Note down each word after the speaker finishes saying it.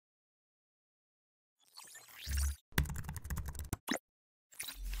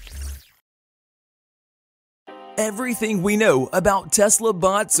everything we know about Tesla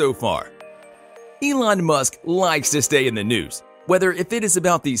bots so far. Elon Musk likes to stay in the news, whether if it is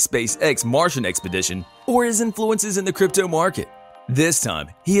about the SpaceX Martian expedition or his influences in the crypto market. This time,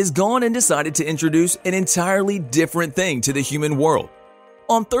 he has gone and decided to introduce an entirely different thing to the human world.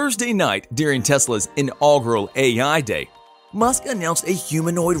 On Thursday night, during Tesla's inaugural AI Day, Musk announced a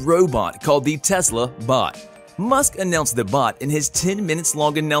humanoid robot called the Tesla bot. Musk announced the bot in his 10 minutes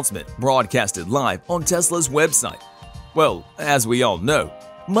long announcement broadcasted live on Tesla's website. Well, as we all know,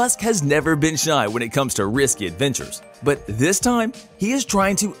 Musk has never been shy when it comes to risky adventures, but this time, he is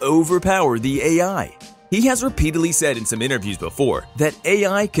trying to overpower the AI. He has repeatedly said in some interviews before that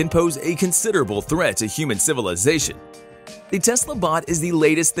AI can pose a considerable threat to human civilization. The Tesla bot is the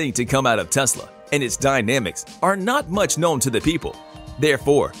latest thing to come out of Tesla, and its dynamics are not much known to the people.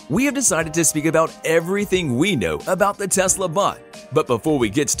 Therefore, we have decided to speak about everything we know about the Tesla bot. But before we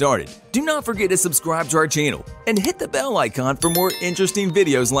get started, do not forget to subscribe to our channel and hit the bell icon for more interesting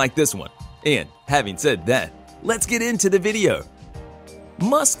videos like this one. And having said that, let's get into the video.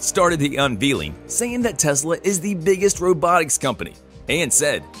 Musk started the unveiling saying that Tesla is the biggest robotics company and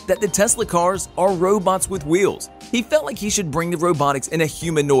said that the Tesla cars are robots with wheels. He felt like he should bring the robotics in a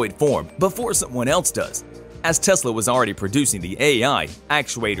humanoid form before someone else does. As Tesla was already producing the AI,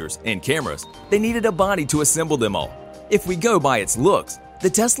 actuators, and cameras, they needed a body to assemble them all. If we go by its looks,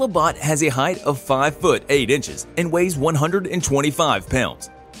 the Tesla bot has a height of 5 foot 8 inches and weighs 125 pounds.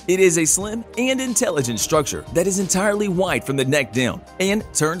 It is a slim and intelligent structure that is entirely white from the neck down and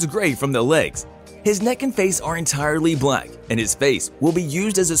turns gray from the legs. His neck and face are entirely black, and his face will be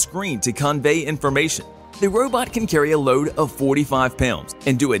used as a screen to convey information. The robot can carry a load of 45 pounds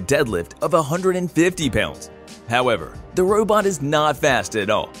and do a deadlift of 150 pounds. However, the robot is not fast at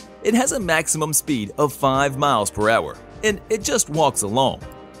all. It has a maximum speed of 5 miles per hour, and it just walks along.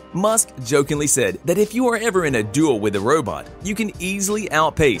 Musk jokingly said that if you are ever in a duel with a robot, you can easily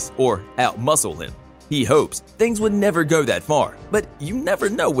outpace or outmuscle him. He hopes things would never go that far, but you never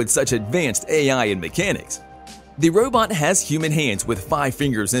know with such advanced AI and mechanics. The robot has human hands with 5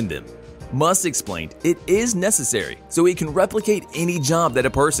 fingers in them. Musk explained it is necessary so it can replicate any job that a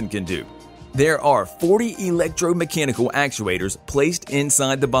person can do. There are 40 electromechanical actuators placed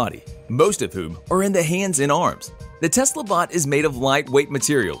inside the body, most of whom are in the hands and arms. The Tesla bot is made of lightweight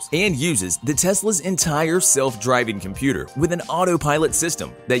materials and uses the Tesla's entire self-driving computer with an autopilot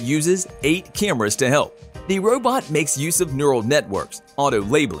system that uses 8 cameras to help. The robot makes use of neural networks,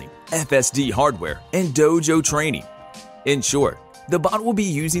 auto-labeling, FSD hardware, and dojo training. In short, the bot will be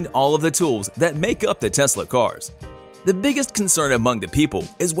using all of the tools that make up the Tesla cars. The biggest concern among the people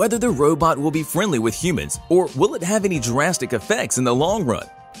is whether the robot will be friendly with humans or will it have any drastic effects in the long run.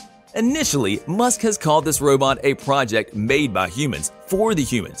 Initially, Musk has called this robot a project made by humans for the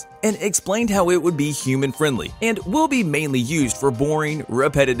humans and explained how it would be human-friendly and will be mainly used for boring,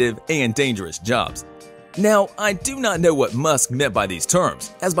 repetitive, and dangerous jobs. Now, I do not know what Musk meant by these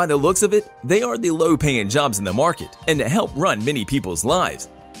terms, as by the looks of it, they are the low-paying jobs in the market and to help run many people's lives.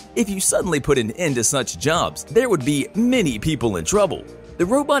 If you suddenly put an end to such jobs, there would be many people in trouble. The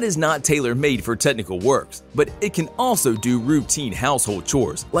robot is not tailor-made for technical works, but it can also do routine household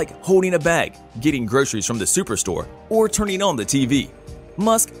chores like holding a bag, getting groceries from the superstore, or turning on the TV.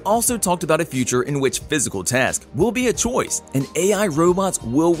 Musk also talked about a future in which physical tasks will be a choice and AI robots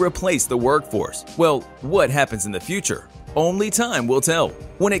will replace the workforce. Well, what happens in the future? Only time will tell.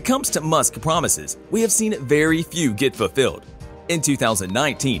 When it comes to Musk promises, we have seen very few get fulfilled. In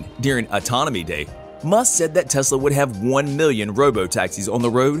 2019, during Autonomy Day, Musk said that Tesla would have 1 million robo-taxis on the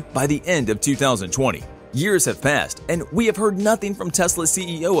road by the end of 2020. Years have passed, and we have heard nothing from Tesla's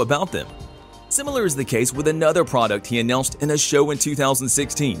CEO about them. Similar is the case with another product he announced in a show in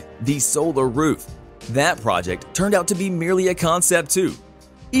 2016, the solar roof. That project turned out to be merely a concept too.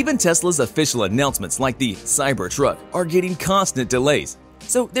 Even Tesla's official announcements like the Cybertruck are getting constant delays,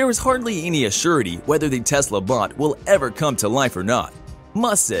 so there is hardly any assurity whether the Tesla bot will ever come to life or not.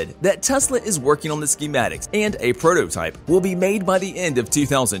 Musk said that Tesla is working on the schematics and a prototype will be made by the end of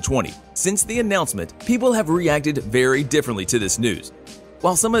 2020. Since the announcement, people have reacted very differently to this news.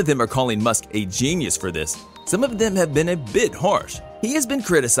 While some of them are calling Musk a genius for this, some of them have been a bit harsh. He has been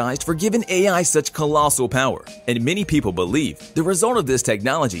criticized for giving AI such colossal power, and many people believe the result of this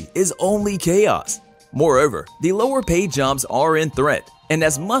technology is only chaos. Moreover, the lower-paid jobs are in threat, and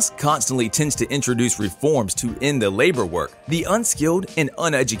as Musk constantly tends to introduce reforms to end the labor work, the unskilled and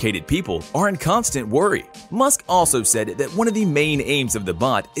uneducated people are in constant worry. Musk also said that one of the main aims of the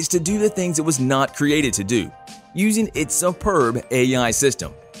bot is to do the things it was not created to do, using its superb AI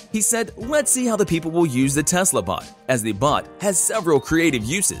system. He said, "Let's see how the people will use the Tesla bot, as the bot has several creative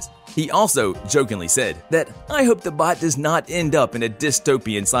uses. He also jokingly said that, "I hope the bot does not end up in a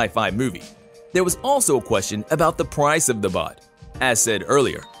dystopian sci-fi movie." There was also a question about the price of the bot. As said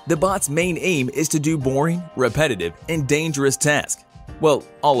earlier, the bot's main aim is to do boring, repetitive, and dangerous tasks. Well,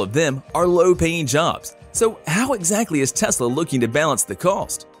 all of them are low-paying jobs. So how exactly is Tesla looking to balance the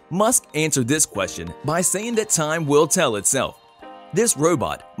cost? Musk answered this question by saying that time will tell itself. This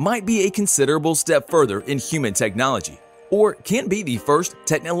robot might be a considerable step further in human technology, or can be the first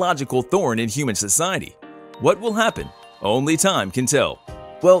technological thorn in human society. What will happen? Only time can tell.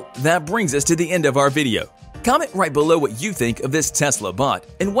 Well, that brings us to the end of our video. Comment right below what you think of this Tesla bot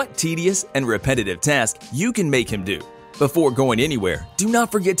and what tedious and repetitive task you can make him do. Before going anywhere, do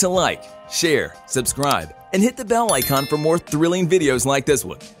not forget to like, share, subscribe, and hit the bell icon for more thrilling videos like this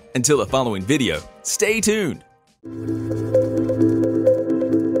one. Until the following video, stay tuned.